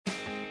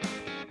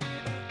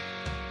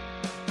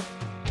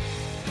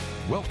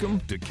Welcome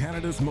to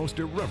Canada's most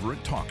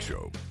irreverent talk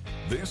show.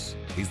 This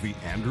is The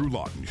Andrew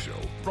Lawton Show,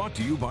 brought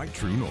to you by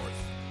True North.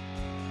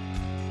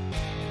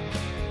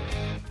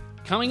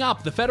 Coming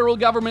up, the federal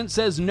government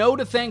says no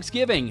to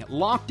Thanksgiving,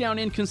 lockdown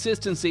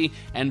inconsistency,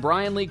 and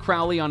Brian Lee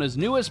Crowley on his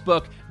newest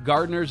book,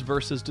 Gardeners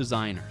versus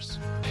Designers.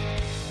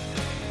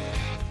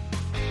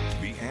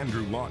 The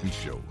Andrew Lawton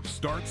Show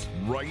starts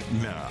right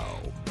now.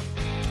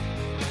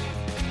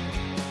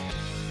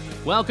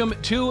 Welcome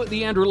to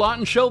The Andrew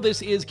Lawton Show.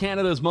 This is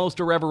Canada's most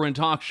irreverent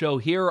talk show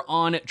here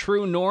on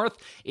True North.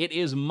 It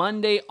is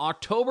Monday,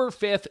 October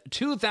 5th,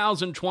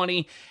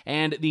 2020,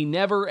 and the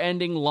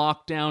never-ending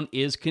lockdown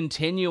is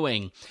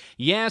continuing.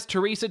 Yes,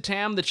 Theresa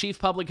Tam, the Chief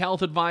Public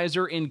Health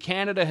Advisor in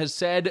Canada, has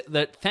said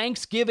that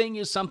Thanksgiving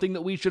is something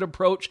that we should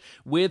approach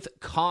with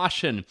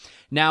caution.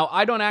 Now,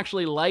 I don't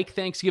actually like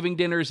Thanksgiving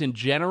dinners in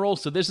general,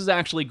 so this is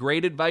actually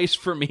great advice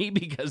for me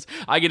because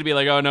I get to be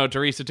like, oh no,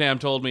 Theresa Tam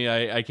told me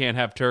I can't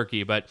have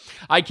turkey, but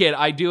I kid.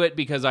 I do it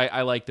because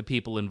I like the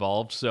people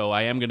involved, so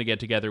I am going to get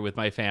together with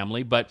my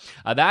family. But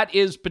that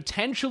is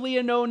potentially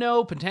a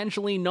no-no,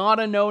 potentially not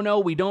a no-no.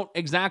 We don't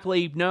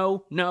exactly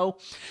know,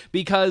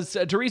 because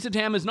Theresa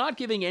Tam is not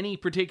giving any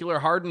particular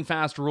hard and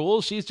fast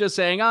rules. She's just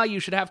saying, you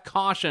should have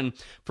caution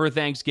for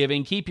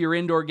Thanksgiving. Keep your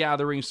indoor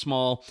gatherings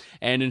small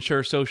and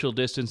ensure social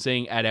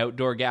distancing at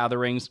outdoor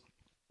gatherings.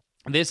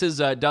 This is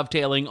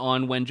dovetailing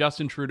on when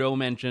Justin Trudeau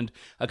mentioned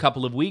a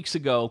couple of weeks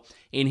ago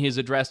in his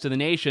address to the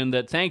nation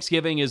that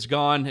Thanksgiving is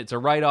gone, it's a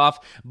write-off,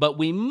 but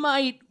we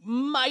might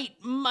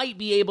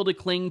be able to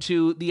cling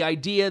to the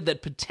idea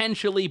that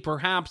potentially,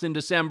 perhaps in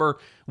December,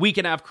 we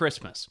can have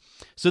Christmas.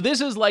 So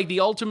this is like the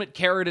ultimate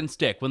carrot and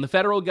stick. When the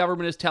federal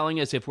government is telling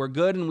us if we're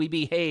good and we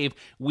behave,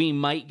 we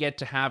might get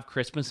to have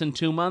Christmas in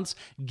 2 months,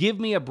 give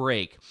me a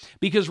break.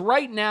 Because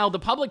right now, the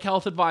public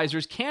health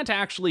advisors can't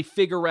actually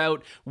figure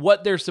out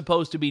what they're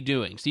supposed to be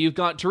doing. So you've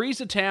got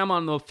Theresa Tam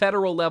on the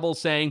federal level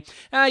saying,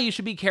 you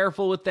should be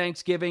careful with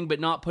Thanksgiving, but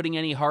not putting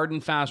any hard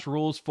and fast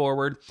rules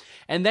forward.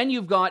 And then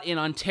you've got in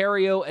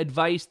Ontario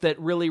advice that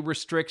really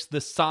restricts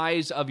the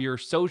size of your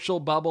social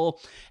bubble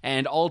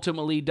and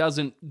ultimately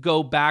doesn't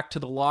go back to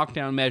the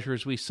lockdown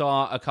measures we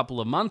saw a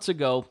couple of months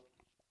ago.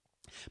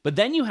 But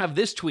then you have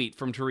this tweet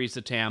from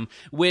Theresa Tam,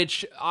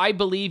 which I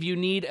believe you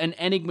need an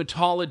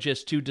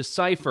enigmatologist to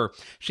decipher.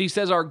 She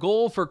says, our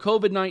goal for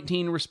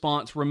COVID-19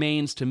 response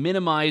remains to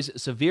minimize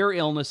severe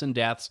illness and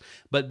deaths,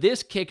 but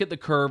this kick at the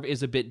curve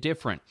is a bit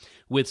different.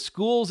 With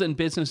schools and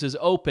businesses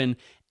open,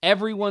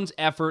 everyone's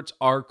efforts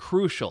are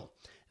crucial.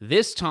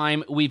 This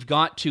time, we've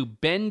got to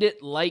bend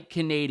it like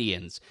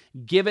Canadians,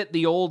 give it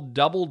the old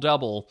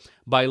double-double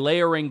by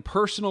layering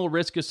personal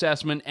risk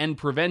assessment and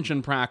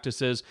prevention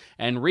practices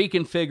and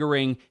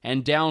reconfiguring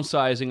and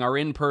downsizing our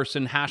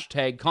in-person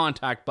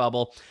 #contact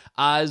bubble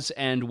as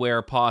and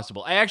where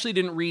possible. I actually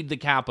didn't read the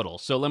capital,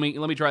 so let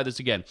me try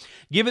this again.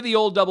 Give it the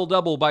old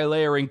double-double by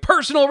layering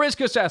personal risk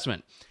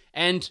assessment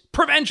and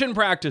prevention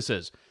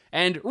practices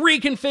and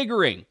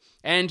reconfiguring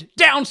and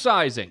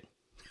downsizing.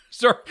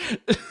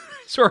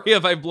 Sorry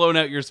if I've blown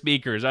out your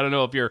speakers. I don't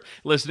know if you're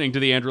listening to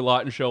the Andrew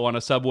Lawton Show on a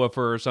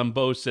subwoofer or some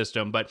Bose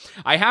system, but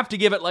I have to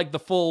give it like the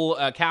full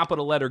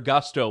capital letter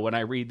gusto when I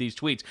read these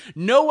tweets.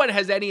 No one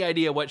has any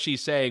idea what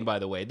she's saying, by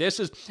the way.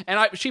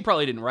 She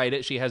probably didn't write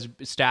it. She has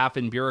staff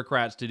and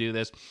bureaucrats to do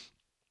this.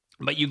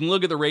 But you can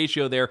look at the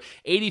ratio there,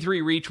 83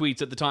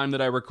 retweets at the time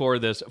that I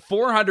record this,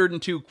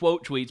 402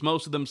 quote tweets,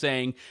 most of them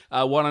saying,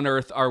 what on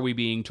earth are we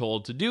being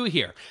told to do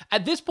here?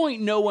 At this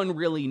point, no one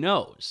really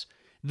knows.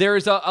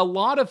 There's a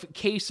lot of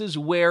cases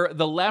where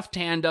the left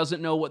hand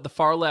doesn't know what the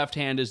far left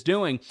hand is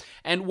doing.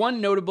 And one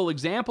notable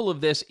example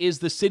of this is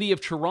the city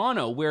of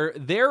Toronto, where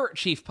their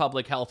chief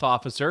public health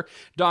officer,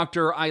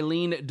 Dr.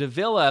 Eileen de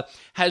Villa,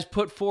 has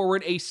put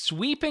forward a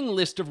sweeping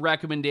list of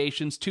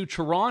recommendations to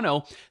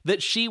Toronto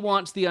that she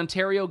wants the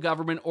Ontario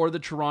government or the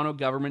Toronto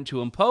government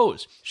to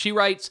impose. She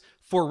writes,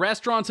 for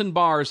restaurants and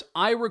bars,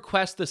 I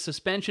request the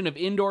suspension of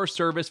indoor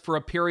service for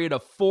a period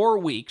of 4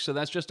 weeks, so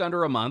that's just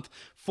under a month.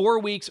 4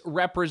 weeks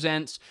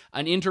represents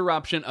an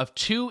interruption of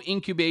 2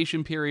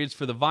 incubation periods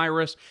for the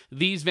virus.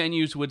 These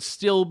venues would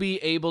still be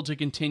able to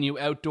continue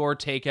outdoor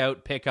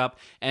takeout, pickup,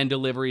 and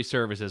delivery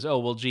services. Oh,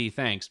 well, gee,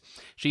 thanks.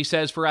 She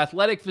says, for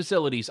athletic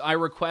facilities, I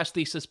request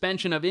the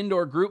suspension of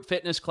indoor group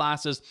fitness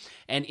classes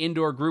and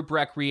indoor group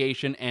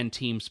recreation and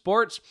team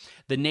sports.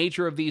 The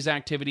nature of these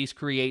activities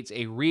creates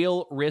a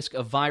real risk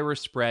of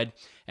virus spread,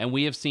 and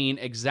we have seen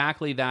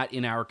exactly that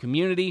in our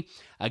community.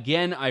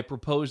 Again, I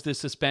propose this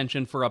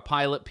suspension for a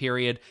pilot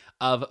period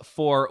of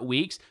 4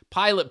 weeks.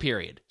 Pilot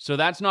period. So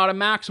that's not a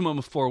maximum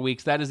of 4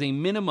 weeks. That is a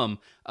minimum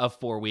of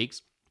 4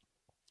 weeks.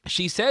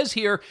 She says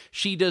here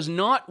she does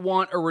not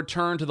want a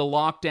return to the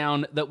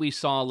lockdown that we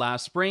saw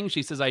last spring.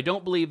 She says, I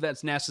don't believe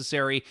that's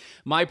necessary.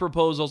 My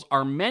proposals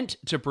are meant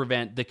to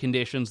prevent the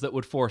conditions that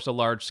would force a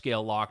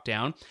large-scale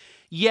lockdown.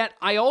 Yet,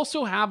 I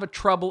also have a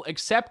trouble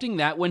accepting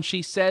that when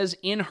she says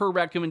in her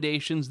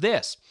recommendations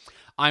this,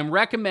 I'm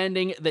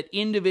recommending that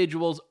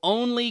individuals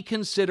only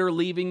consider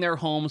leaving their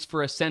homes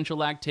for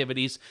essential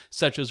activities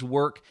such as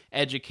work,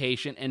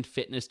 education, and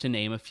fitness, to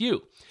name a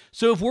few.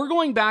 So if we're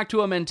going back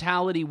to a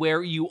mentality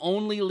where you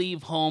only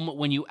leave home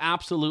when you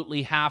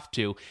absolutely have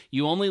to,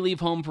 you only leave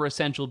home for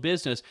essential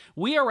business,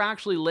 we are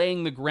actually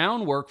laying the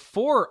groundwork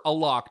for a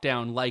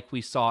lockdown like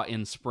we saw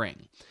in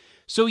spring.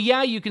 So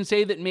yeah, you can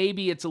say that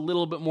maybe it's a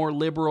little bit more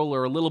liberal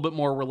or a little bit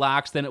more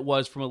relaxed than it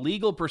was from a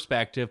legal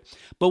perspective,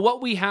 but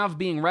what we have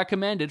being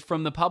recommended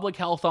from the public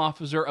health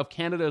officer of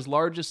Canada's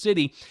largest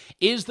city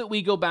is that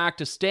we go back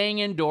to staying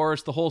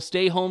indoors, the whole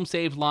stay home,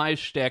 save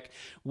lives shtick,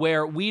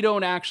 where we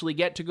don't actually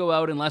get to go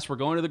out unless we're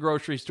going to the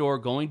grocery store,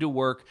 going to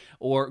work,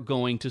 or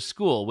going to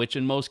school, which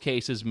in most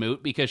cases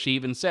moot, because she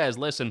even says,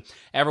 listen,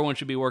 everyone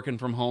should be working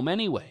from home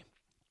anyway.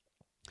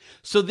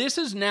 So this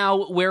is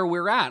now where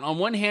we're at. On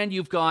one hand,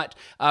 you've got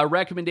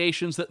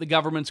recommendations that the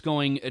government's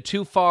going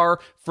too far,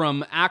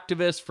 from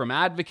activists, from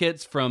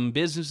advocates, from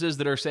businesses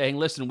that are saying,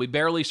 listen, we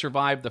barely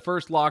survived the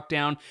first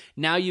lockdown.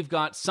 Now you've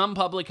got some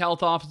public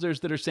health officers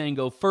that are saying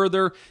go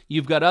further.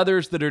 You've got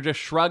others that are just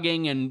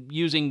shrugging and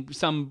using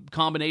some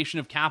combination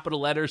of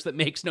capital letters that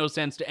makes no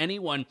sense to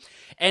anyone.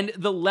 And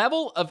the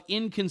level of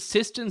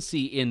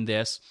inconsistency in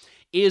this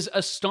is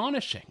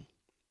astonishing.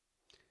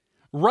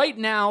 Right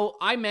now,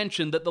 I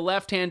mentioned that the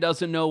left hand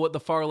doesn't know what the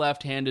far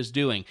left hand is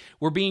doing.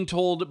 We're being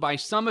told by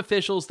some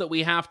officials that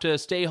we have to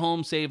stay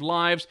home, save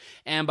lives,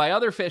 and by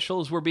other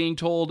officials, we're being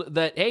told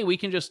that, hey, we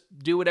can just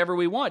do whatever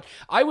we want.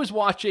 I was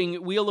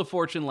watching Wheel of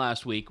Fortune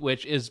last week,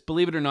 which is,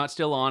 believe it or not,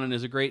 still on and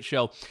is a great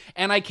show,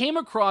 and I came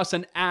across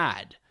an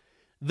ad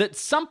that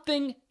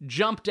something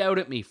jumped out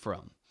at me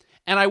from.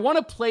 And I want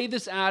to play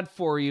this ad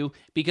for you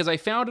because I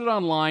found it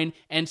online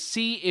and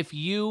see if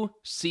you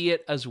see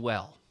it as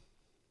well.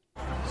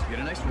 Let's get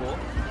a nice roll.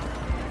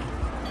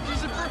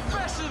 She's a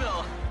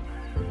professional!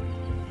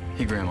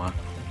 Hey, Grandma.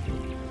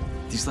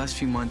 These last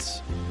few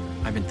months,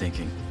 I've been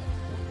thinking.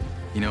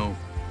 You know,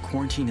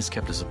 quarantine has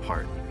kept us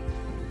apart.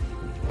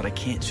 But I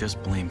can't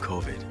just blame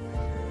COVID.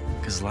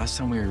 Because the last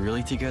time we were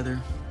really together,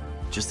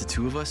 just the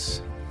two of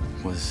us,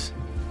 was...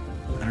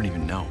 I don't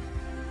even know.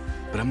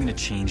 But I'm gonna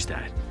change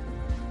that.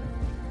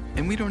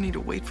 And we don't need to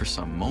wait for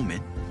some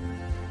moment.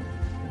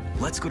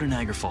 Let's go to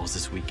Niagara Falls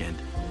this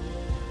weekend.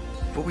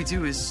 What we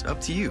do is up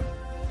to you.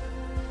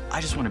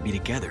 I just want to be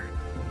together.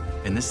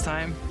 And this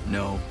time,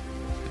 no,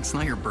 it's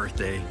not your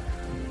birthday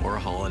or a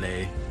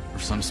holiday or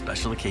some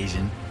special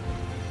occasion.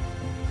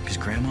 Because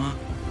Grandma,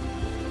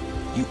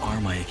 you are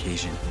my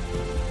occasion.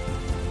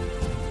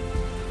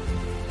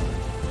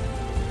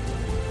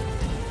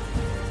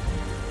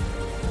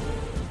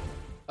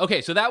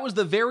 Okay, so that was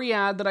the very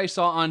ad that I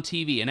saw on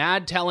TV, an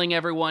ad telling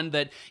everyone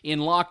that in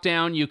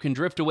lockdown you can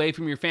drift away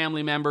from your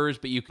family members,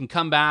 but you can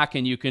come back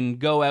and you can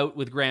go out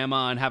with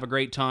Grandma and have a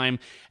great time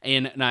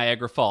in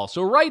Niagara Falls.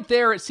 So right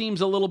there, it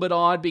seems a little bit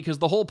odd because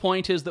the whole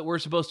point is that we're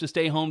supposed to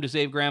stay home to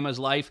save Grandma's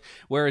life,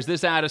 whereas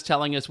this ad is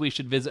telling us we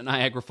should visit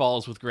Niagara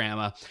Falls with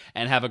Grandma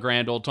and have a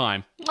grand old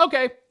time.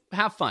 Okay,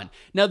 have fun.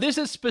 Now, this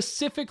is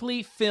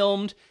specifically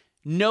filmed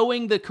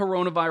knowing the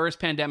coronavirus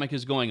pandemic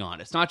is going on.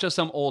 It's not just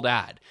some old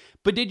ad.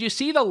 But did you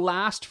see the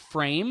last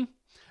frame?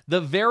 The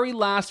very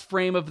last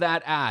frame of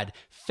that ad,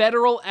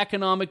 Federal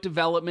Economic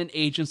Development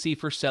Agency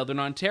for Southern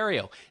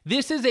Ontario.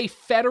 This is a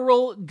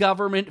federal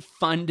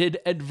government-funded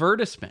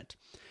advertisement.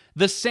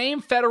 The same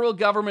federal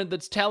government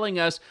that's telling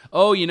us,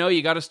 oh, you know,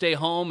 you got to stay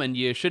home and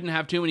you shouldn't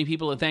have too many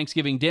people at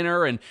Thanksgiving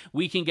dinner and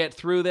we can get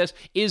through this,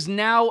 is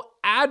now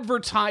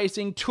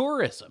advertising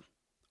tourism,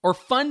 or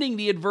funding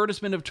the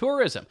advertisement of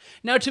tourism.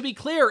 Now, to be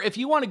clear, if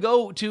you want to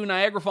go to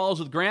Niagara Falls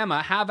with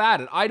Grandma, have at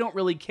it. I don't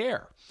really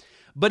care.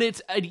 But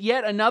it's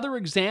yet another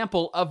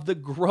example of the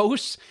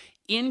gross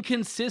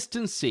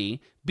inconsistency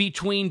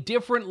between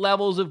different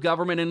levels of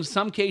government, and in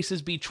some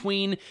cases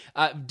between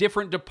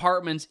different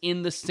departments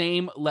in the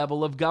same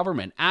level of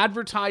government.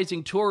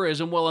 Advertising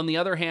tourism, while on the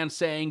other hand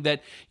saying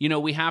that, you know,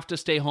 we have to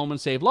stay home and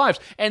save lives.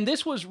 And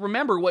this was,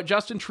 remember, what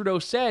Justin Trudeau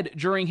said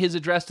during his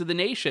address to the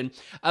nation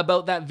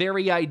about that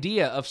very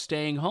idea of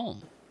staying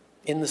home.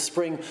 In the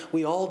spring,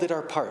 we all did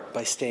our part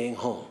by staying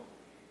home.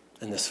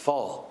 And this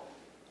fall,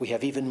 we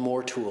have even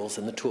more tools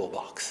in the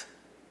toolbox.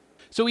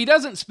 So he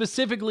doesn't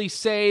specifically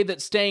say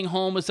that staying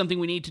home is something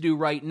we need to do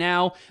right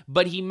now,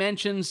 but he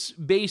mentions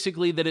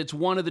basically that it's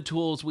one of the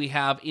tools we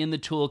have in the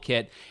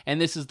toolkit. And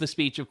this is the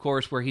speech, of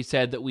course, where he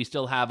said that we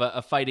still have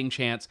a fighting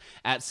chance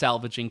at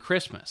salvaging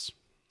Christmas.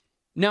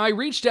 Now, I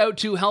reached out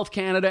to Health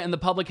Canada and the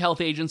Public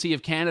Health Agency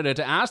of Canada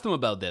to ask them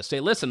about this. Say,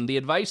 listen, the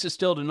advice is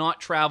still to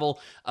not travel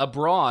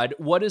abroad.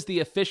 What is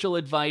the official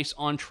advice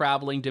on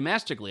traveling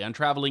domestically, on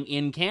traveling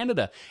in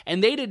Canada?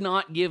 And they did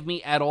not give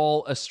me at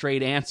all a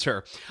straight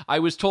answer. I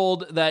was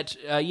told that,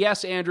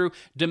 yes, Andrew,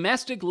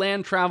 domestic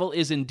land travel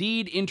is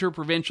indeed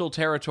interprovincial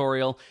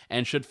territorial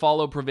and should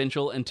follow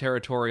provincial and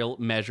territorial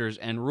measures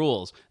and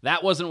rules.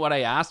 That wasn't what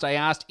I asked. I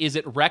asked, is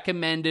it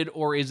recommended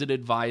or is it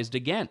advised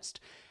against?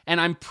 And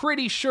I'm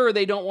pretty sure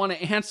they don't want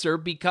to answer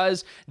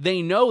because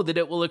they know that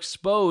it will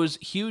expose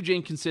huge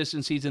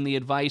inconsistencies in the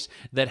advice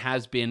that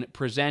has been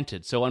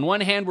presented. So on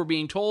one hand, we're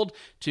being told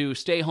to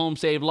stay home,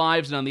 save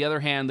lives, and on the other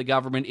hand, the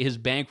government is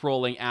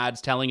bankrolling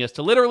ads telling us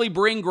to literally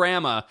bring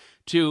grandma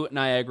to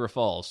Niagara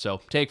Falls.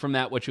 So take from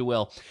that what you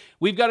will.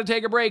 We've got to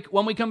take a break.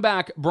 When we come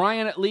back,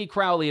 Brian Lee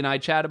Crowley and I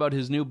chat about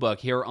his new book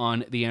here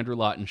on The Andrew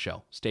Lawton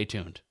Show. Stay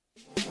tuned.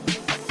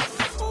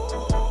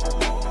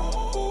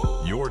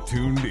 You're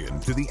tuned in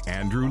to The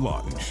Andrew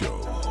Lawton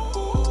Show.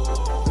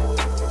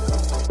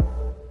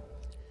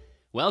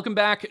 Welcome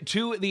back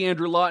to The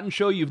Andrew Lawton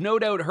Show. You've no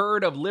doubt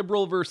heard of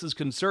liberal versus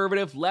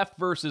conservative, left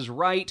versus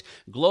right,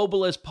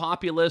 globalist,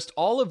 populist,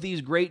 all of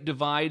these great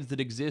divides that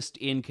exist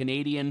in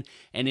Canadian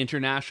and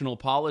international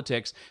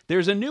politics.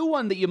 There's a new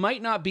one that you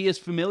might not be as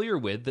familiar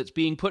with that's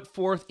being put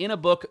forth in a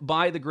book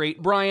by the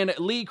great Brian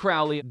Lee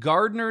Crowley,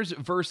 Gardeners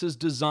versus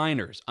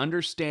Designers,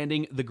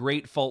 Understanding the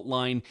Great Fault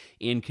Line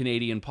in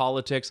Canadian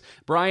Politics.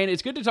 Brian,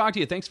 it's good to talk to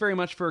you. Thanks very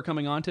much for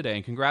coming on today,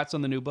 and congrats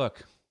on the new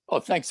book. Oh,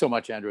 thanks so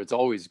much, Andrew. It's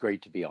always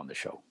great to be on the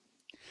show.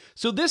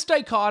 So this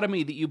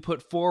dichotomy that you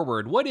put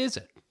forward, what is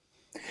it?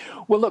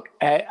 Well, look,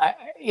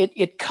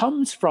 it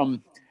comes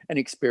from an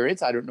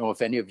experience. I don't know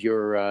if any of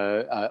your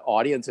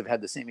audience have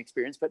had the same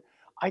experience, but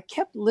I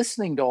kept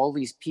listening to all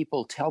these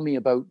people tell me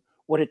about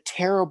what a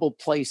terrible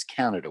place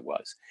Canada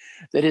was,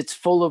 that it's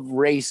full of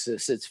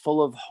racists, it's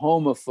full of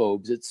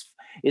homophobes,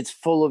 it's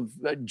full of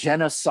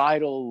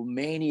genocidal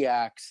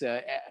maniacs.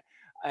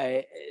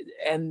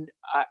 And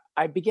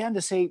I began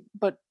to say,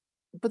 but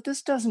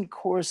this doesn't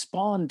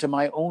correspond to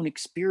my own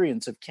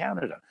experience of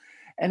Canada.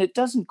 And it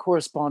doesn't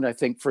correspond, I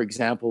think, for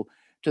example,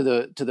 to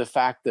the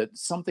fact that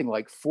something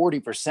like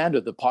 40%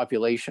 of the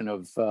population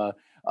of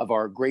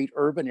our great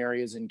urban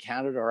areas in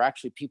Canada are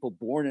actually people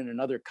born in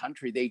another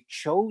country. They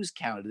chose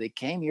Canada. They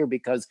came here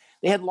because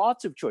they had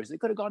lots of choices. They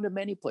could have gone to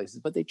many places,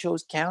 but they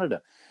chose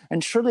Canada.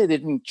 And surely they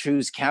didn't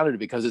choose Canada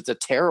because it's a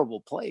terrible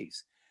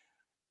place.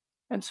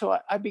 And so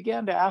I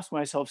began to ask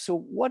myself, so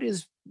what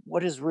is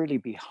really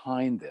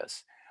behind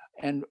this?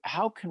 And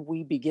how can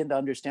we begin to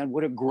understand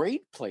what a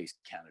great place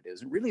Canada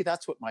is? And really,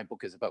 that's what my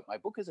book is about. My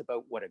book is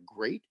about what a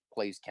great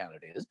place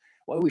Canada is.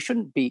 Why we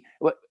shouldn't be,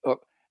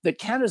 that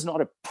Canada is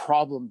not a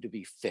problem to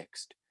be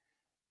fixed.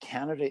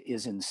 Canada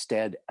is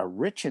instead a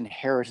rich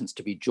inheritance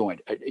to be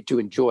enjoyed.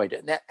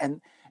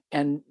 And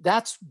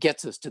that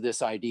gets us to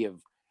this idea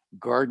of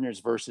gardeners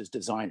versus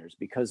designers,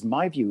 because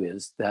my view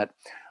is that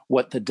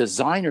what the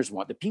designers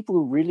want, the people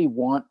who really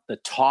want the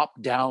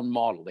top-down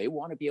model, they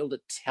want to be able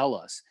to tell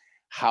us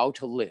how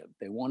to live.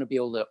 They want to be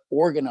able to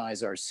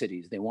organize our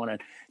cities. They want to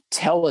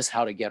tell us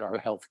how to get our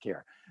health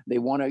care. They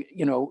want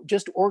to,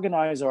 just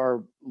organize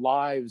our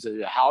lives,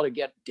 how to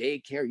get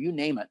daycare, you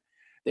name it.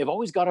 They've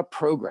always got a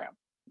program.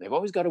 They've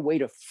always got a way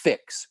to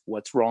fix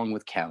what's wrong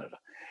with Canada.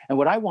 And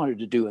what I wanted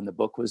to do in the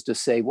book was to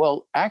say,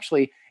 well,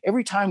 actually,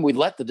 every time we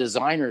let the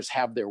designers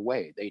have their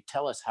way, they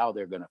tell us how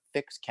they're going to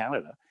fix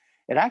Canada,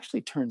 it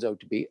actually turns out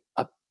to be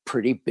a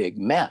pretty big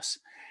mess.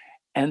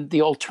 And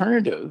the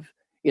alternative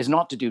is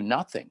not to do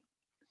nothing.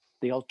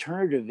 The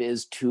alternative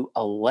is to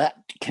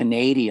elect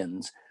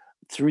Canadians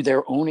through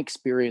their own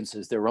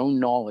experiences, their own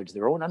knowledge,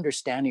 their own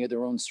understanding of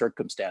their own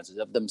circumstances,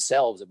 of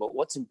themselves, about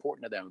what's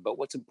important to them, about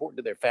what's important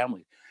to their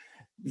family.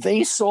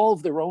 They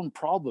solve their own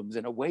problems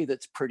in a way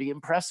that's pretty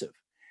impressive.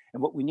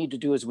 And what we need to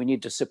do is we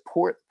need to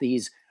support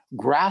these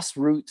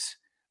grassroots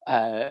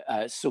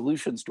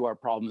solutions to our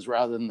problems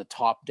rather than the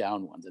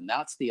top-down ones. And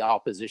that's the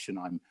opposition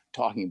I'm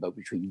talking about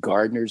between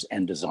gardeners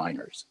and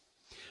designers.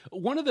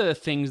 One of the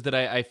things that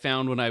I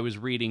found when I was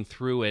reading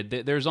through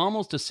it, there's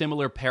almost a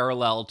similar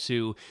parallel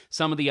to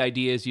some of the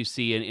ideas you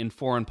see in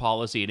foreign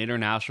policy and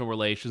international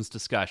relations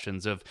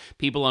discussions of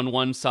people on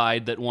one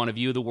side that want to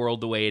view the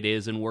world the way it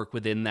is and work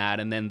within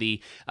that, and then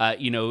the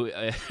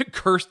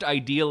cursed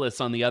idealists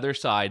on the other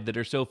side that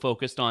are so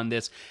focused on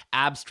this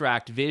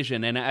abstract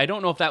vision. And I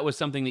don't know if that was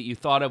something that you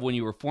thought of when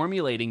you were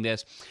formulating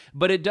this,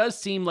 but it does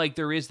seem like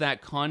there is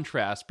that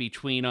contrast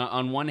between,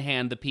 on one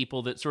hand, the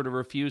people that sort of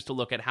refuse to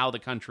look at how the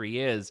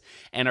country is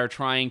and are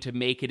trying to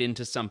make it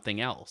into something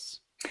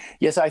else.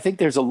 Yes, I think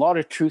there's a lot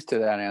of truth to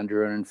that,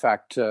 Andrew. And in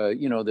fact,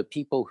 the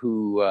people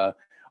who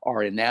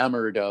are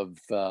enamored of,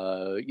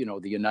 the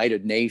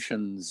United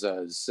Nations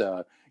as,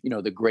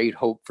 the great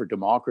hope for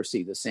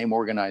democracy, the same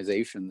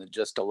organization that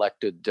just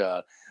elected,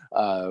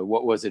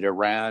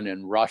 Iran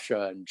and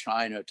Russia and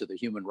China to the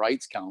Human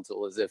Rights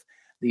Council, as if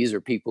these are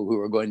people who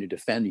are going to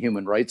defend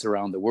human rights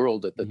around the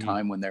world at the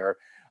time when they're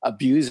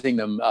abusing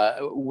them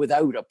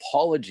without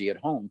apology at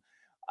home.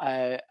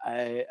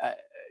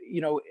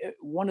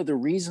 One of the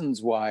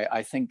reasons why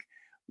I think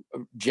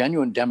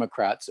genuine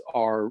Democrats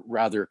are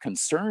rather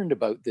concerned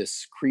about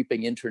this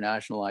creeping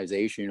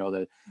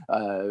internationalization,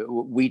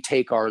 we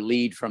take our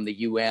lead from the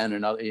UN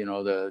and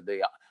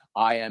the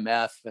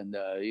IMF and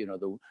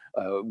the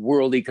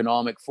World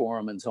Economic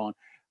Forum and so on,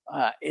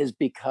 is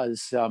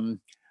because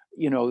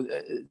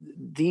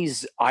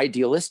these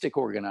idealistic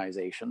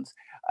organizations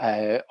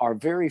are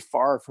very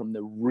far from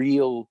the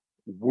real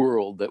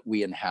world that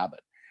we inhabit.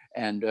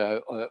 And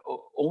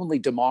only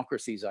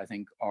democracies, I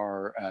think,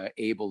 are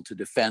able to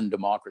defend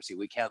democracy.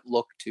 We can't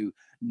look to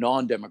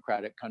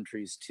non-democratic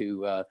countries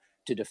to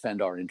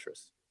defend our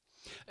interests.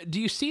 Do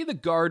you see the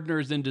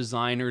gardeners and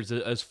designers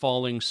as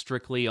falling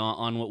strictly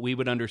on what we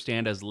would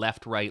understand as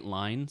left-right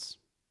lines?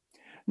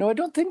 No, I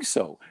don't think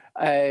so.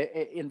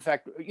 In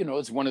fact,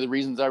 it's one of the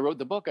reasons I wrote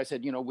the book. I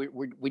said,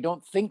 we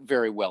don't think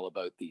very well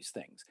about these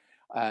things.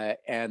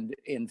 And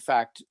in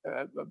fact,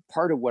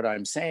 part of what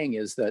I'm saying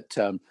is that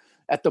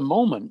at the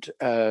moment,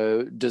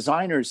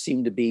 designers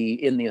seem to be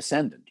in the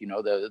ascendant,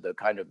 the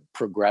kind of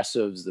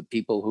progressives, the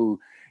people who,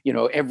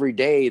 every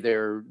day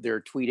they're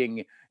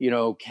tweeting,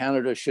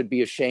 Canada should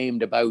be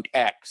ashamed about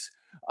X.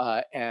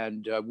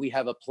 And we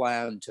have a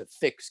plan to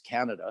fix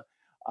Canada.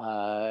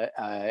 I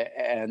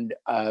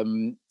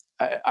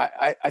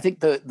think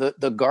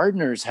the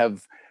gardeners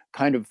have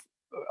kind of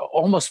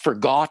almost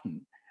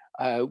forgotten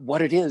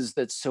what it is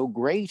that's so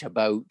great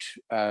about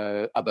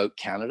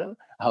Canada,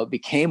 how it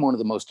became one of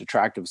the most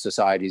attractive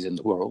societies in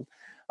the world.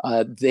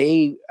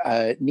 They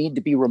need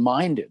to be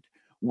reminded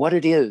what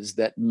it is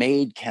that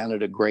made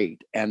Canada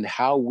great and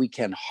how we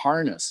can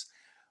harness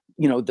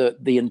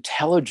the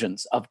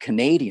intelligence of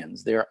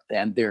Canadians,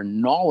 their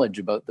knowledge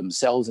about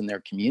themselves and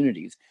their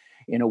communities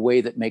in a way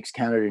that makes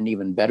Canada an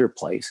even better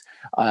place.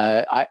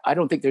 I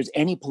don't think there's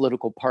any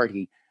political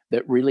party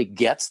that really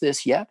gets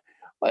this yet.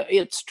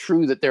 It's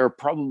true that there are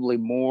probably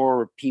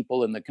more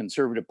people in the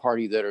Conservative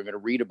Party that are going to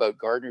read about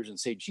gardeners and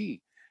say, gee,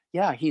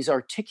 yeah, he's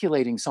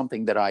articulating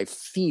something that I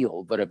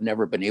feel, but have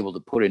never been able to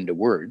put into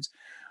words.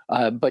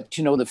 But,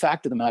 the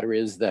fact of the matter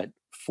is that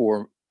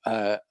for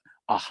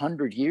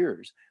 100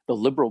 years, the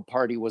Liberal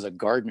Party was a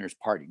gardener's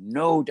party,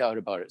 no doubt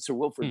about it. Sir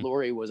Wilfrid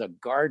Laurier was a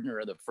gardener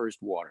of the first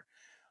water.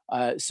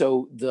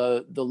 So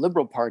the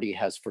Liberal Party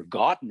has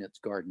forgotten its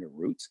gardener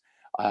roots.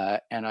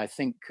 And I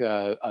think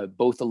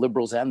both the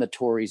Liberals and the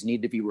Tories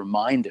need to be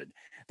reminded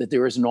that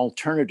there is an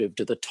alternative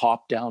to the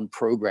top-down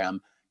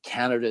program,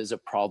 Canada is a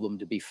problem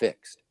to be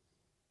fixed.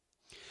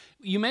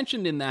 You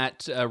mentioned in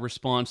that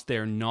response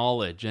there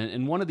knowledge,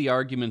 and one of the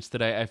arguments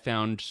that I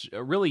found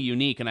really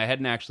unique, and I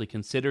hadn't actually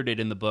considered it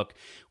in the book,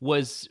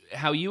 was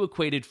how you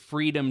equated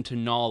freedom to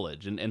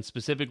knowledge, and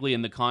specifically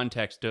in the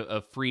context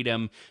of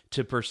freedom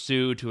to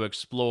pursue, to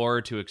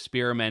explore, to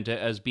experiment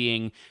as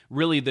being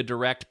really the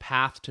direct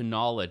path to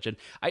knowledge. And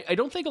I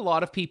don't think a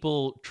lot of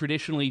people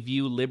traditionally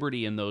view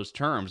liberty in those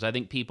terms. I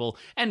think people,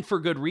 and for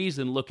good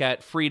reason, look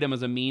at freedom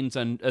as a means,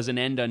 as an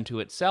end unto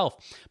itself.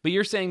 But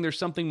you're saying there's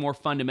something more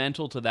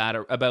fundamental to that,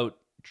 about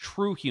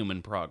true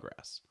human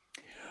progress.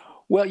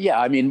 Well, yeah,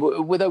 I mean,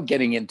 without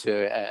getting into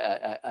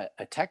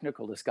a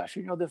technical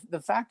discussion, the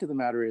fact of the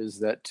matter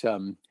is that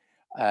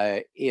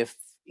if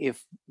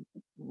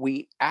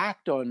we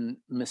act on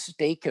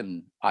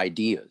mistaken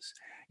ideas,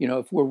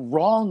 if we're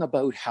wrong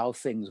about how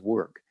things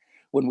work,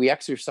 when we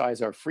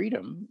exercise our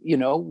freedom,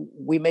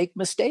 we make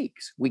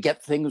mistakes, we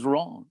get things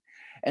wrong.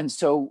 And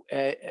so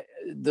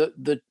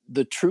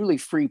the truly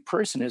free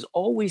person is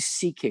always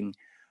seeking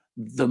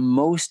the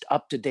most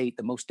up-to-date,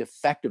 the most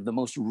effective, the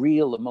most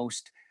real, the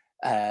most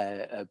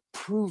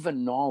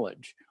proven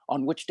knowledge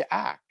on which to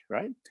act,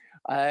 right?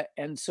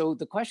 And so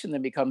the question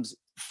then becomes,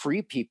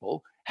 free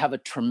people have a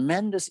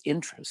tremendous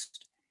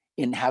interest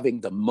in having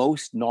the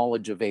most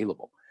knowledge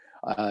available.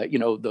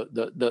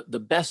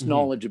 The best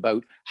knowledge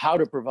about how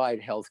to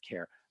provide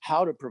healthcare,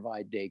 how to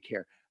provide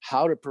daycare,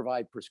 how to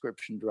provide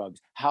prescription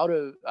drugs, how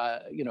to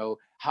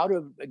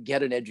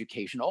get an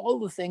education, all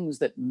the things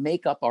that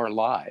make up our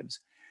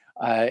lives.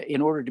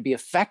 In order to be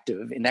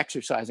effective in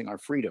exercising our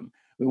freedom,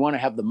 we want to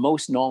have the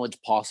most knowledge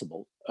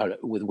possible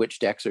with which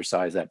to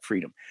exercise that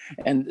freedom.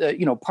 And,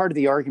 part of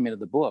the argument of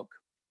the book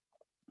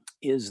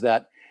is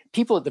that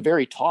people at the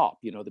very top,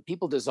 the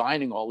people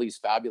designing all these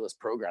fabulous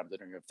programs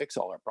that are going to fix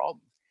all our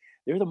problems,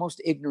 they're the most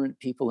ignorant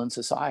people in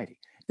society.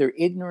 They're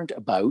ignorant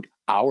about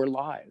our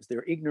lives.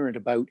 They're ignorant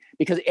about,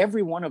 because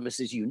every one of us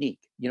is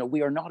unique.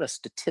 We are not a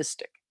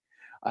statistic.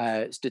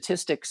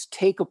 Statistics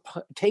take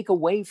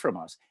away from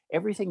us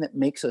everything that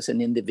makes us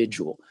an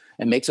individual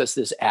and makes us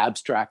this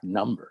abstract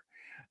number.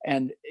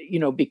 And,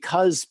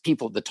 because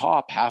people at the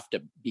top have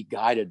to be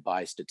guided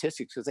by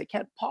statistics, because they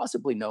can't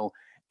possibly know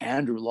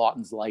Andrew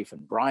Lawton's life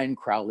and Brian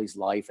Crowley's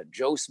life and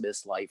Joe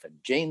Smith's life and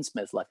Jane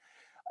Smith's life,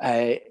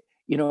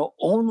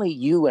 only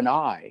you and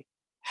I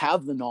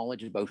have the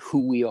knowledge about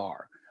who we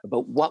are,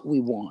 about what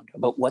we want,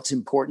 about what's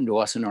important to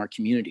us in our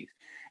communities.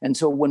 And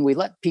so when we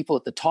let people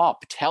at the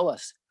top tell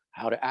us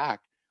how to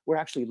act, we're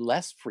actually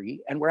less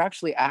free, and we're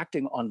actually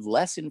acting on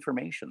less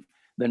information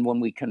than when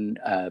we can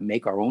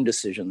make our own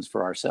decisions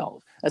for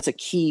ourselves. That's a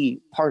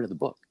key part of the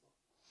book.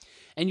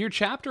 And your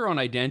chapter on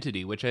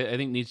identity, which I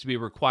think needs to be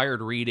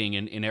required reading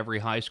in every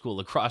high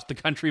school across the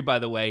country, by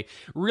the way,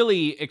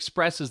 really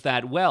expresses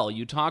that well.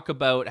 You talk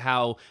about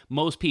how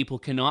most people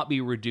cannot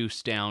be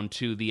reduced down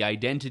to the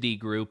identity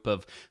group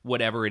of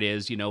whatever it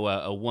is,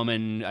 a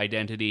woman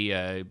identity,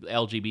 a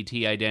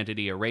LGBT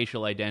identity, a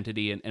racial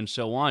identity, and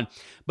so on.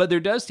 But there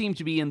does seem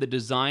to be in the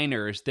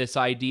designers this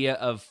idea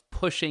of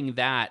pushing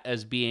that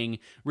as being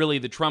really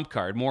the trump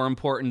card, more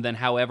important than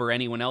however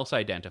anyone else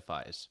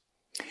identifies.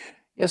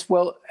 Yes,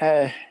 well,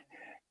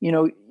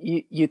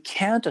 you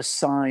can't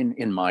assign,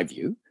 in my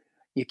view,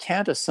 you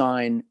can't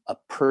assign a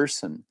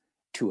person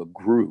to a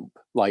group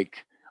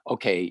like,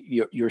 okay,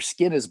 your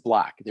skin is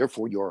black,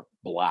 therefore you're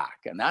black.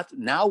 And that's,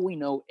 now we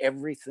know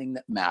everything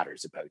that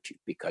matters about you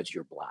because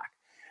you're black.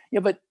 Yeah,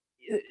 but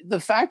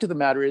the fact of the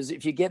matter is,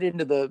 if you get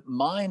into the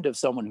mind of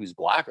someone who's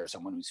black or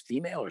someone who's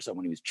female or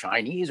someone who's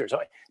Chinese or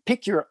something,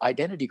 pick your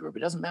identity group,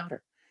 it doesn't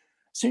matter.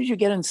 As soon as you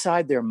get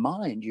inside their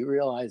mind, you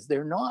realize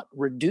they're not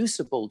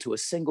reducible to a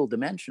single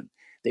dimension.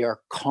 They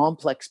are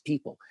complex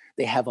people.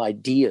 They have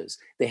ideas.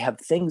 They have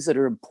things that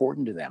are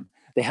important to them.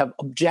 They have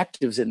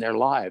objectives in their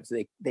lives.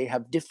 They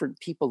have different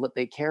people that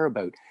they care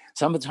about.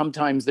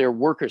 Sometimes they're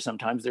workers,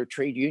 sometimes they're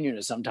trade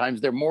unionists, sometimes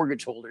they're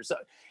mortgage holders.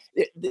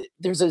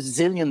 There's a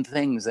zillion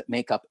things that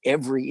make up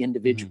every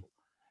individual.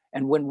 Mm-hmm.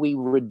 And when we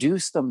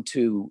reduce them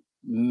to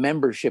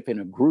membership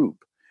in a group,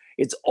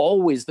 it's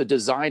always the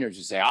designers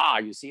who say,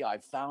 you see, I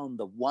found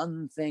the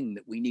one thing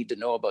that we need to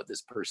know about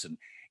this person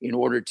in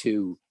order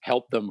to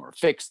help them or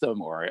fix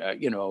them or,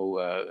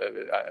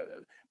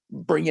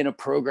 bring in a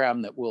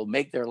program that will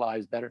make their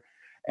lives better.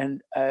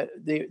 And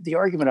the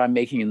argument I'm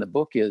making in the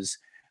book is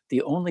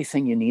the only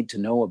thing you need to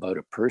know about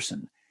a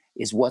person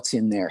is what's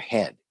in their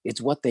head. It's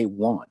what they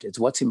want. It's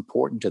what's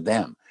important to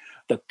them.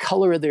 The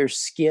color of their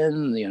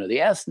skin,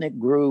 the ethnic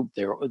group,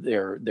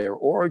 their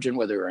origin,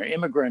 whether they're an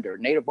immigrant or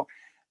native born.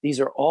 These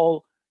are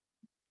all,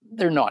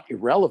 they're not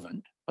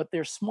irrelevant, but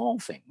they're small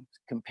things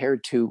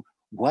compared to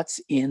what's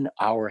in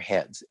our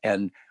heads.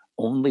 And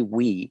only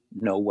we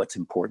know what's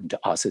important to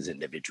us as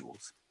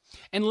individuals.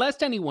 And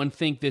lest anyone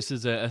think this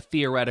is a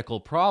theoretical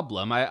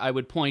problem, I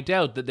would point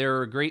out that there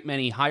are a great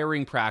many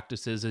hiring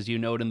practices, as you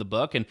note in the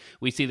book, and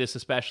we see this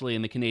especially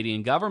in the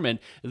Canadian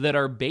government, that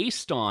are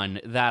based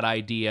on that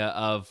idea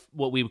of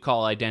what we would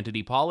call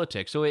identity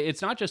politics. So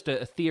it's not just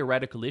a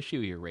theoretical issue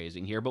you're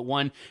raising here, but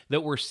one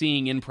that we're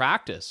seeing in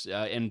practice,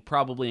 and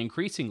probably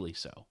increasingly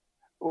so.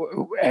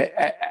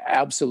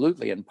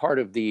 Absolutely, and part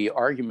of the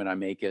argument I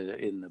make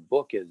in the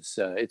book is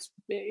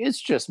it's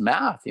just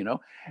math.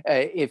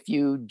 If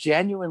you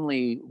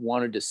genuinely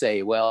wanted to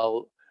say,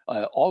 well,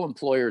 all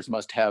employers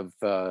must have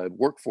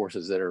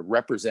workforces that are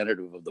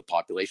representative of the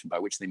population, by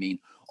which they mean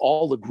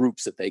all the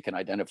groups that they can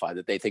identify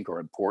that they think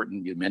are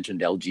important. You mentioned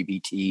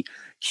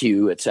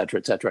LGBTQ, et cetera,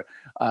 et cetera.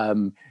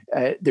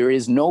 There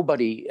is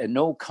nobody,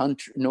 no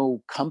country,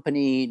 no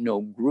company,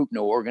 no group,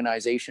 no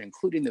organization,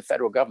 including the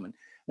federal government,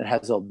 that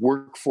has a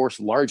workforce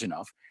large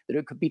enough that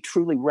it could be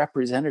truly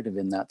representative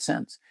in that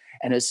sense.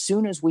 And as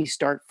soon as we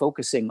start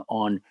focusing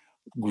on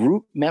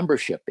group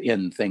membership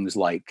in things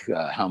like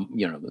how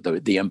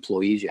the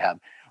employees you have,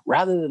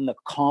 rather than the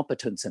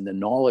competence and the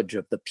knowledge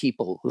of the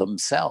people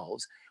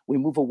themselves, we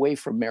move away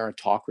from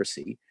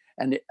meritocracy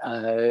and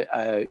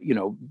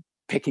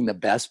picking the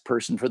best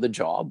person for the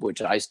job,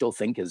 which I still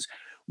think is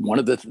one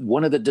of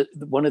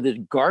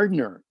the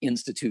Gardner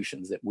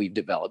institutions that we've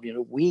developed.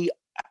 We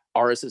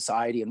are a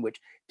society in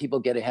which people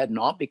get ahead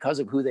not because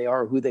of who they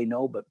are or who they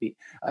know, but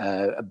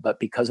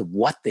because of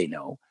what they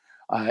know.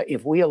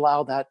 If we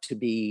allow that to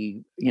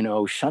be,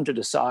 shunted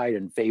aside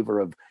in favor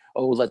of,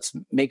 let's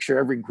make sure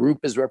every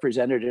group is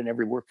represented in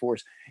every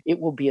workforce, it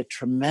will be a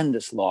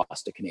tremendous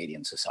loss to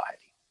Canadian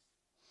society.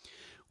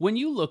 When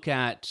you look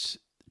at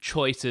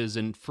choices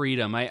and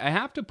freedom, I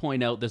have to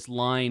point out this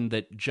line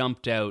that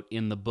jumped out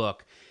in the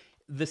book.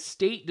 The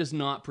state does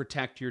not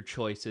protect your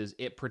choices,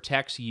 it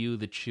protects you,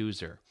 the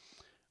chooser.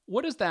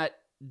 What does that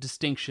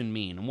distinction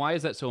mean? And why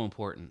is that so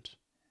important?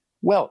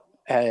 Well,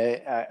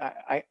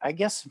 I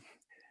guess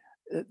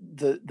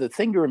the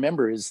thing to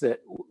remember is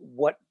that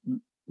what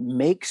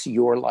makes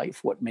your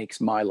life, what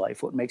makes my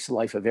life, what makes the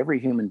life of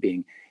every human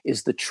being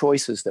is the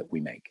choices that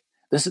we make.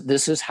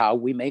 This is how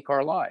we make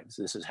our lives.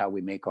 This is how we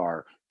make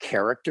our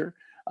character.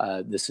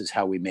 This is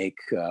how we make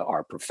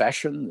our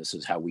profession. This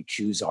is how we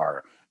choose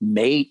our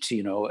mate.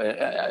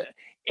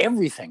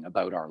 Everything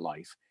about our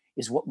life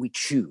is what we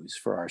choose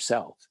for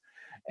ourselves.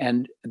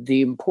 And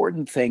the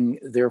important thing,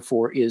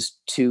 therefore, is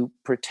to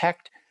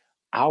protect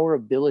our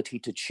ability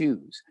to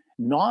choose,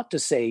 not to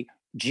say,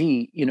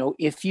 gee,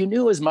 if you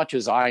knew as much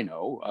as I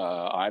know,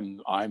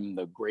 I'm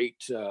the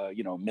great,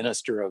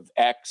 minister of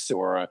X,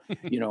 or,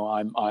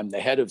 I'm the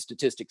head of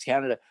Statistics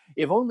Canada.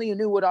 If only you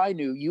knew what I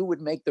knew, you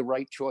would make the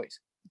right choice.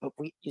 But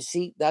you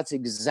see, that's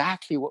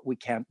exactly what we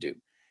can't do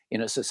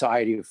in a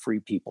society of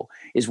free people,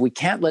 is we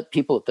can't let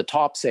people at the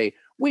top say,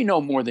 we know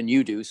more than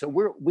you do, so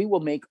we will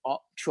make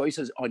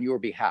choices on your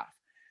behalf.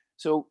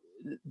 So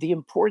the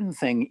important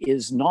thing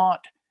is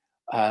not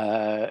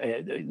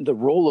The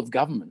role of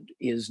government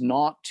is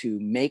not to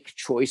make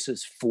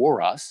choices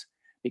for us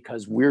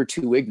because we're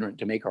too ignorant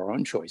to make our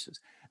own choices.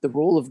 The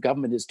role of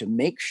government is to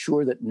make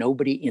sure that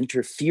nobody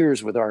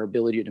interferes with our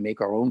ability to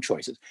make our own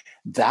choices.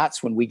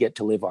 That's when we get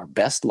to live our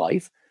best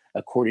life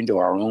according to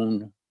our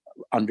own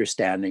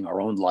understanding, our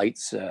own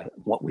lights,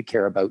 what we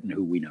care about and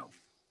who we know.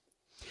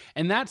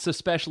 And that's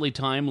especially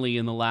timely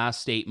in the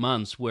last 8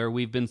 months, where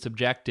we've been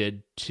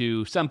subjected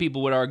to, some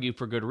people would argue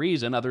for good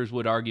reason, others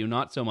would argue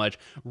not so much,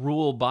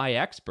 rule by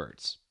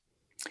experts.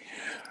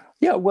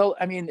 Yeah, well,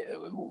 I mean,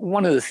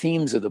 one of the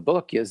themes of the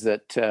book is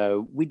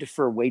that we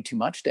defer way too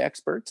much to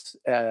experts.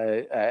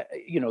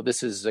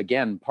 This is,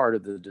 again, part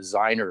of the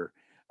designer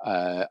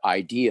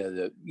idea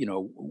that,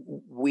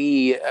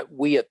 we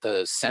at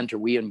the center,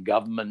 we in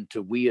government,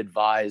 we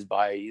advised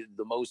by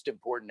the most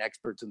important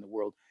experts in the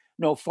world,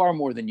 know far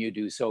more than you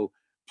do. So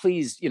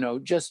please,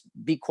 just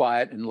be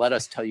quiet and let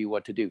us tell you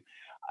what to do.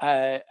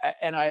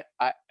 And I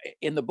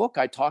in the book,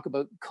 I talk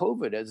about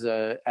COVID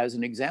as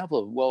an example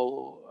of,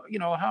 well,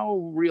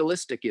 how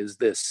realistic is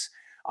this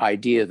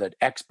idea that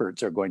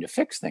experts are going to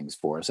fix things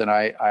for us? And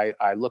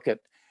I look at,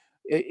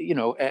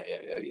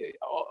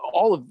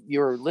 all of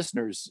your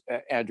listeners,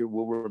 Andrew,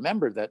 will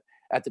remember that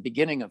at the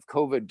beginning of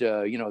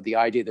COVID, the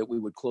idea that we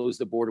would close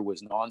the border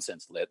was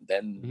nonsense.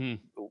 Then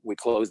we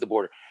closed the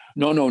border.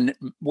 No,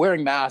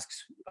 wearing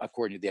masks,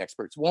 according to the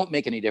experts, won't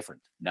make any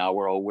difference. Now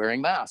we're all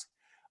wearing masks.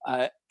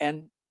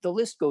 And the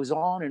list goes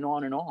on and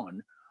on and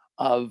on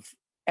of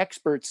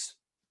experts.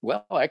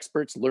 Well,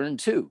 experts learn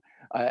too.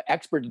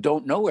 Experts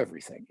don't know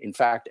everything. In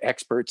fact,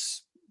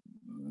 experts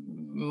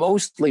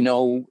mostly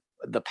know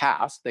the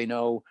past. They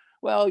know,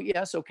 well,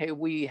 yes, okay,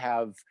 we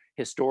have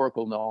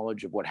historical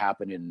knowledge of what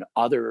happened in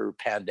other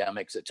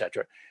pandemics, et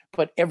cetera.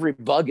 But every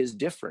bug is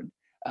different.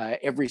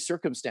 Every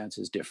circumstance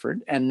is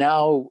different. And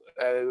now,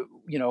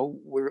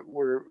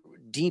 we're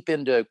deep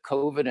into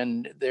COVID,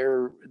 and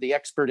the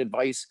expert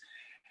advice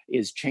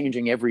is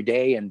changing every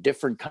day, and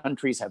different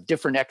countries have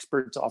different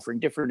experts offering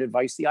different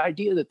advice. The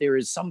idea that there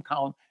is some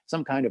kind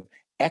of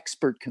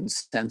expert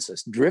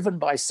consensus driven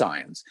by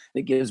science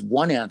that gives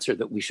one answer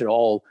that we should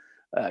all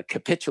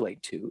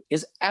capitulate to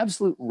is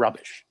absolute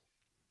rubbish.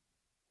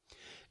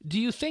 Do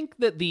you think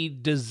that the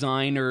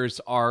designers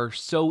are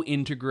so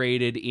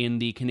integrated in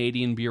the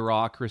Canadian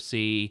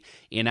bureaucracy,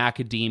 in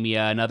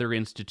academia and other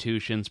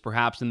institutions,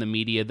 perhaps in the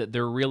media, that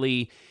there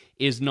really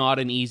is not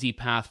an easy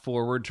path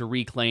forward to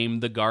reclaim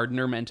the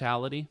gardener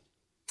mentality?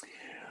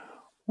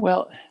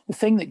 Well, the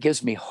thing that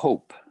gives me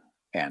hope,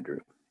 Andrew,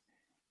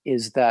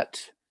 is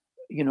that,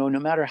 no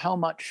matter how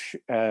much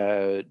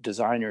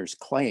designers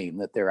claim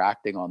that they're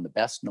acting on the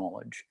best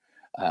knowledge,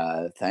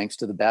 thanks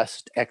to the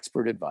best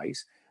expert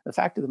advice, the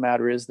fact of the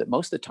matter is that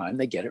most of the time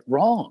they get it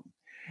wrong,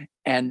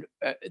 and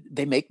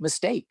they make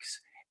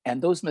mistakes,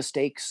 and those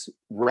mistakes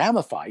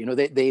ramify.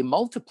 They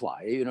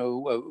multiply.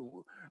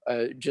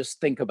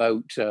 Just think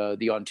about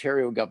the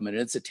Ontario government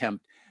and its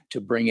attempt to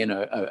bring in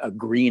a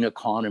green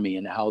economy,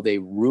 and how they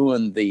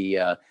ruined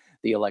the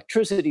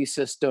electricity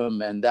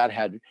system, and that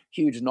had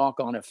huge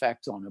knock-on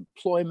effects on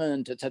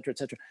employment, et cetera, et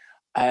cetera.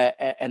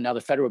 And now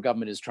the federal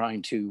government is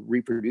trying to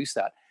reproduce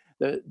that.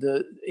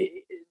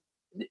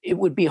 It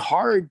would be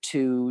hard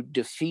to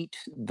defeat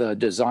the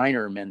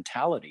designer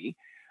mentality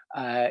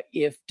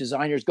if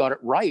designers got it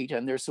right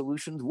and their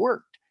solutions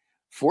worked.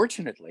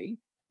 Fortunately,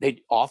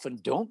 they often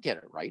don't get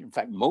it right. In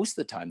fact, most of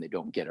the time they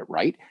don't get it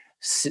right.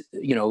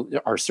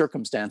 Our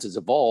circumstances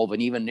evolve,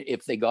 and even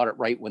if they got it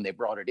right when they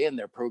brought it in,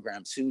 their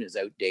program soon is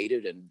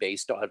outdated and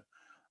based on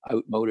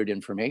outmoded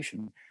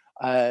information.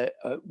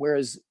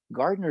 Whereas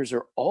gardeners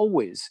are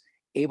always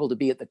able to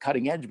be at the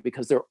cutting edge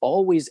because they're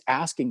always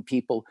asking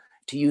people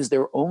to use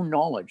their own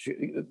knowledge.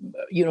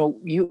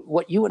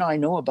 What you and I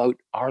know about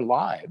our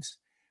lives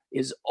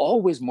is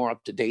always more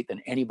up to date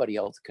than anybody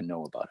else can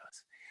know about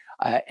us.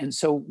 And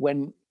so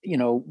when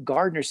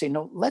gardeners say,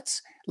 no,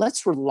 let's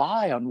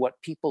rely on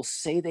what people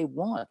say they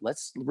want.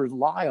 Let's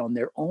rely on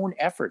their own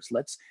efforts.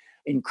 Let's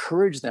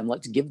encourage them.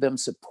 Let's give them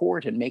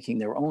support in making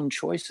their own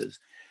choices.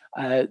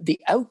 The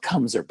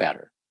outcomes are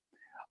better.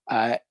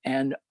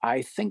 And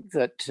I think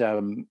that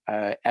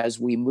as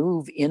we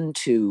move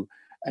into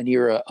an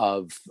era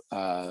of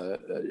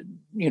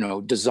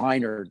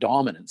designer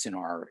dominance in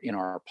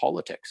our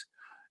politics,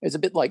 it's a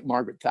bit like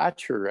Margaret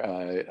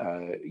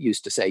Thatcher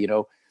used to say,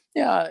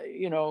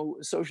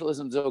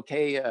 socialism's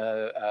okay,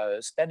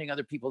 spending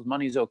other people's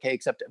money is okay,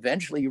 except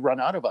eventually you run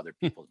out of other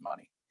people's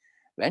money.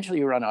 Eventually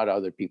you run out of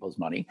other people's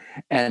money,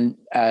 and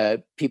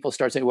people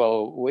start saying,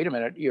 well, wait a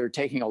minute, you're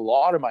taking a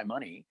lot of my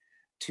money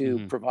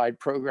to provide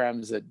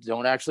programs that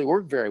don't actually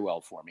work very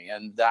well for me.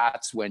 And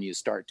that's when you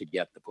start to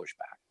get the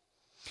pushback.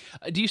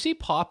 Do you see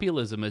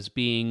populism as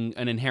being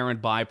an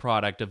inherent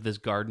byproduct of this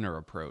gardener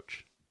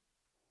approach?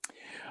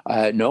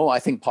 No, I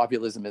think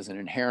populism is an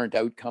inherent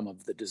outcome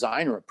of the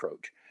designer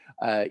approach.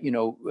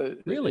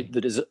 Really?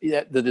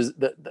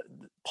 The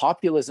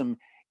populism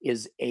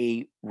is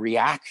a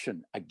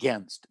reaction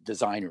against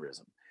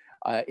designerism.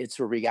 It's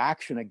a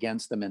reaction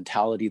against the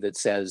mentality that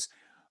says,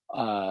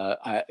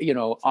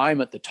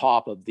 I'm at the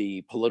top of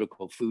the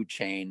political food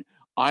chain.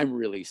 I'm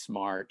really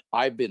smart.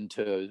 I've been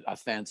to a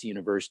fancy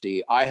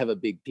university. I have a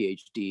big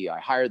PhD. I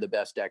hire the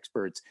best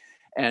experts.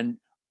 And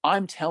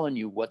I'm telling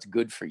you what's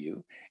good for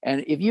you.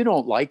 And if you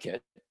don't like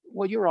it,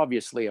 well, you're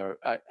obviously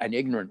an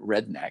ignorant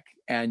redneck,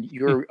 and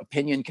your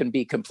opinion can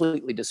be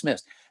completely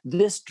dismissed.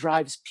 This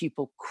drives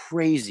people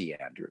crazy,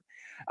 Andrew.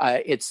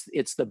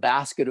 It's the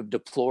basket of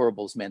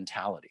deplorables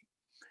mentality.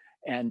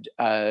 And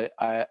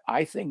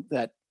I think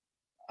that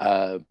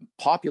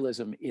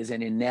populism is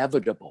an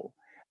inevitable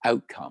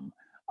outcome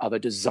of a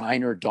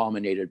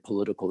designer-dominated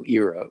political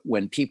era,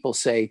 when people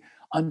say,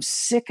 I'm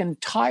sick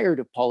and tired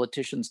of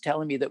politicians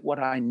telling me that what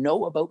I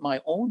know about my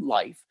own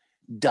life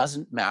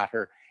doesn't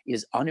matter,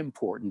 is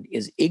unimportant,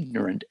 is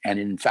ignorant, and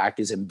in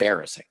fact is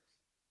embarrassing.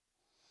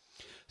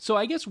 So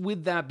I guess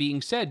with that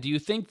being said, do you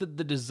think that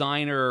the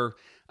designer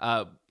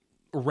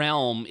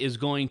realm is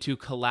going to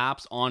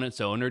collapse on its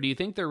own, or do you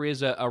think there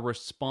is a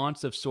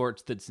response of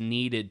sorts that's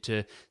needed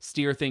to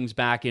steer things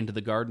back into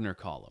the Gardner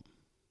column?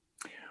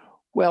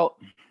 Well,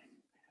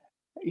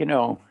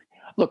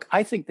 look,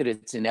 I think that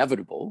it's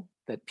inevitable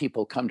that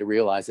people come to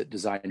realize that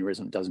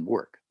designerism doesn't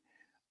work.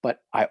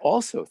 But I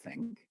also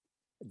think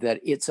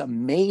that it's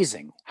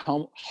amazing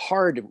how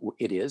hard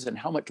it is and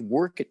how much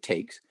work it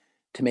takes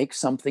to make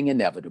something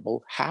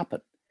inevitable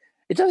happen.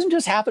 It doesn't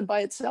just happen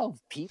by itself.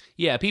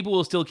 People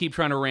will still keep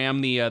trying to ram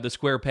the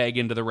square peg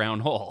into the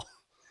round hole.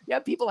 Yeah,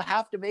 people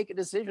have to make a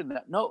decision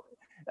that, no,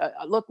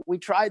 look, we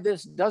tried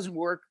this, doesn't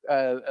work,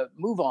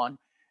 move on.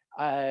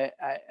 Making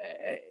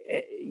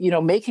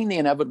the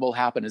inevitable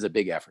happen is a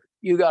big effort.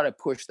 You got to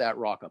push that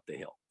rock up the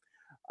hill.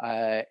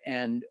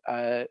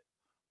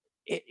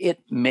 It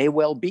may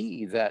well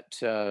be that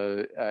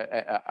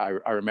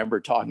I remember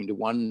talking to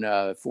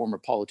one former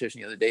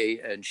politician the other day,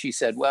 and she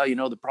said, well,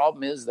 the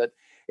problem is that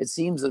it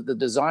seems that the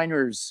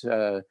designers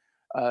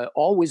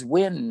always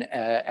win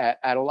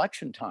at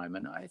election time.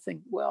 And I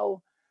think,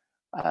 well,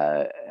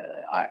 I've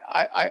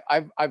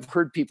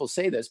heard people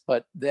say this,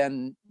 but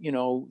then,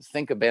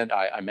 think about,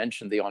 I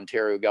mentioned the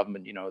Ontario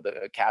government,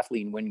 the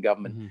Kathleen Wynne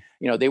government,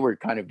 Mm-hmm. They were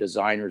kind of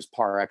designers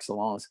par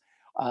excellence.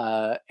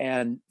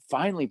 And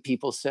finally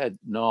people said,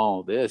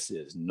 no, this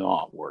is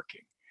not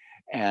working.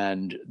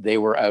 And they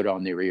were out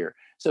on their ear.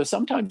 So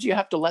sometimes you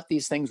have to let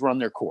these things run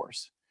their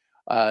course.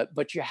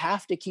 But you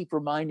have to keep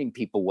reminding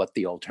people what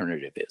the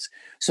alternative is,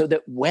 so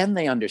that when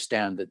they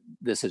understand that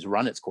this has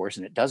run its course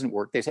and it doesn't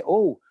work, they say,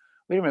 oh,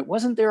 wait a minute,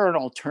 wasn't there an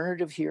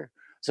alternative here?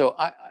 So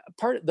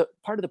part of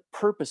the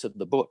purpose of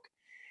the book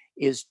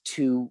is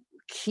to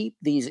keep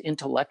these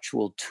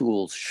intellectual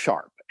tools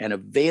sharp and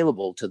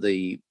available to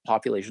the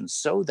population,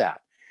 so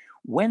that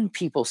when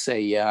people say,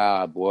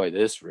 yeah, boy,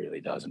 this really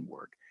doesn't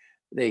work,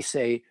 they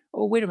say,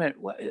 oh, wait a minute,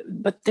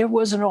 but there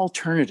was an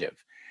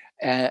alternative.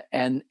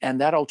 And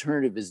that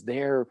alternative is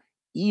there,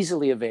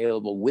 easily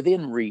available,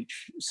 within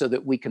reach, so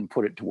that we can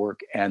put it to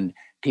work and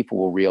people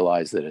will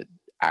realize that it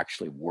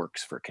actually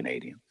works for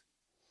Canadians.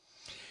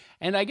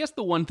 And I guess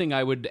the one thing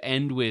I would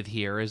end with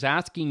here is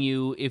asking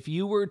you, if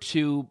you were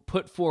to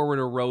put forward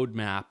a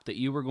roadmap that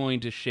you were going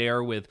to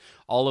share with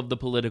all of the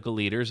political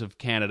leaders of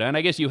Canada, and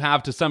I guess you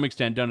have to some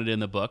extent done it in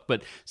the book,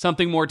 but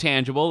something more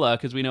tangible,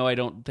 because we know I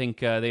don't think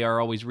they are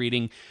always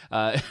reading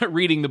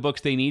the books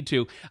they need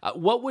to.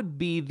 What would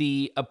be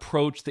the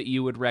approach that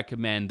you would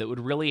recommend that would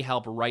really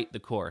help right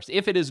the course,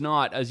 if it is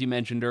not, as you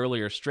mentioned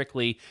earlier,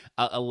 strictly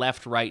a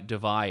left-right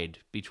divide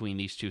between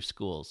these two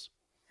schools?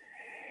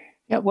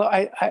 Yeah, well,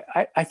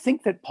 I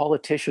think that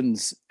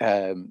politicians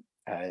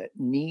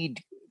need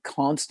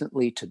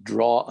constantly to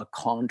draw a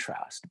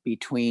contrast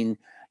between,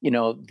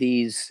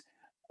 these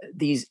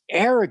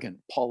arrogant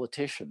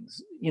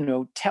politicians,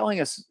 telling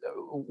us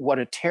what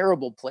a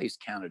terrible place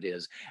Canada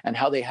is and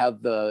how they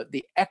have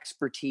the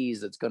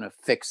expertise that's going to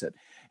fix it,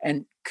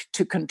 and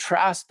to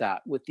contrast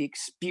that with the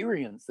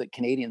experience that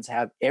Canadians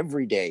have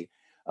every day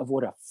of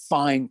what a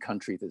fine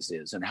country this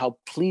is and how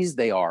pleased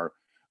they are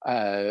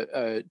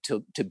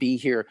to be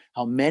here,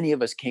 how many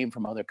of us came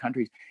from other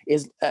countries,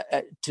 is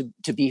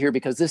to be here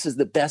because this is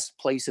the best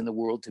place in the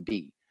world to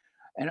be.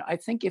 And I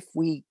think if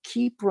we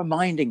keep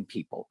reminding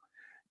people,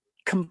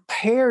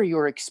 compare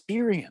your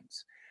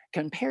experience,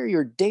 compare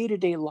your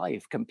day-to-day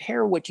life,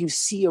 compare what you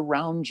see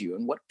around you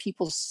and what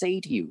people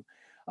say to you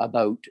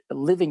about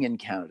living in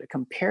Canada,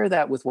 compare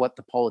that with what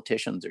the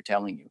politicians are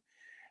telling you.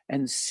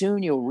 And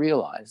soon you'll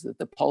realize that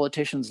the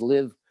politicians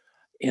live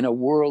in a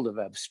world of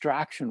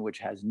abstraction which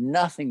has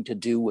nothing to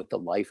do with the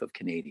life of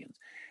Canadians.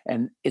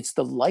 And it's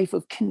the life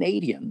of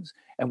Canadians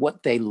and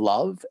what they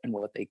love and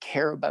what they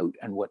care about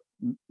and what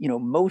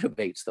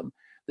motivates them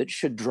that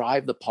should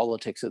drive the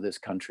politics of this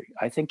country.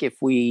 I think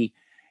if we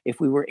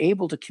were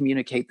able to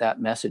communicate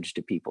that message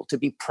to people, to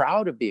be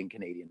proud of being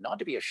Canadian, not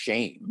to be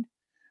ashamed,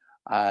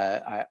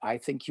 I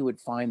think you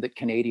would find that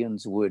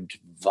Canadians would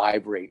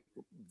vibrate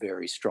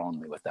very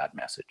strongly with that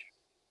message.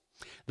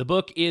 The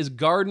book is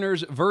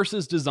Gardeners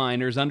versus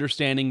Designers,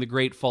 Understanding the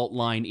Great Fault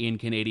Line in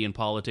Canadian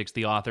Politics.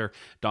 The author,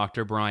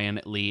 Dr.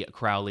 Brian Lee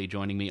Crowley,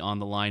 joining me on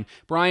the line.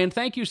 Brian,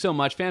 thank you so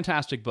much.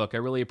 Fantastic book. I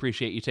really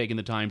appreciate you taking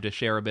the time to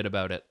share a bit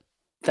about it.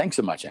 Thanks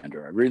so much,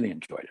 Andrew. I really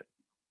enjoyed it.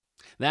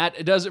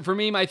 That does it for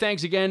me. My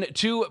thanks again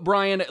to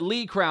Brian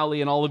Lee Crowley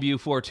and all of you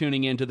for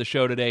tuning in to the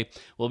show today.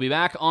 We'll be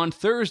back on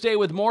Thursday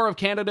with more of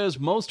Canada's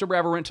most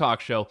irreverent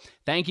talk show.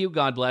 Thank you,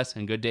 God bless,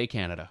 and good day,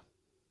 Canada.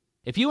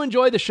 If you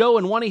enjoy the show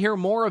and want to hear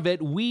more of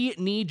it, we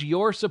need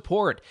your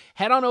support.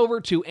 Head on over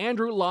to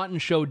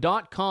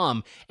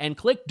andrewlaughtonshow.com and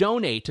click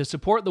donate to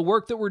support the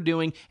work that we're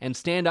doing and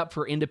stand up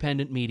for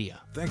independent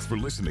media. Thanks for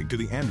listening to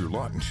The Andrew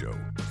Lawton Show.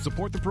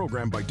 Support the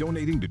program by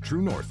donating to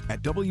True North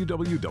at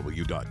www.tnc.news.